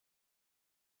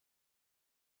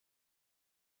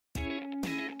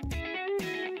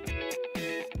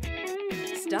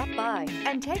Stop by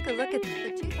and take a look at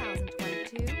the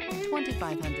 2022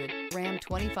 2500. Ram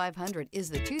 2500 is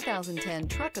the 2010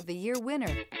 Truck of the Year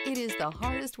winner. It is the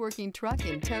hardest working truck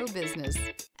in tow business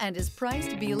and is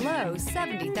priced below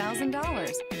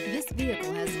 $70,000. This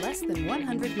vehicle has less than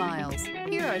 100 miles.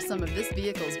 Here are some of this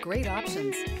vehicle's great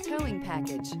options: towing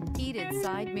package, heated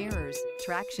side mirrors,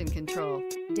 traction control,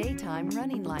 daytime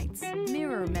running lights,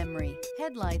 mirror memory,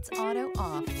 headlights auto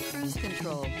off, cruise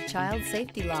control, child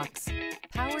safety locks,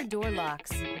 power door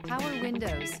locks, power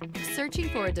windows. Searching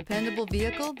for a dependable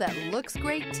vehicle that looks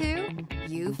great too?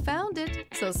 You found it,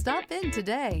 so stop in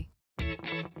today.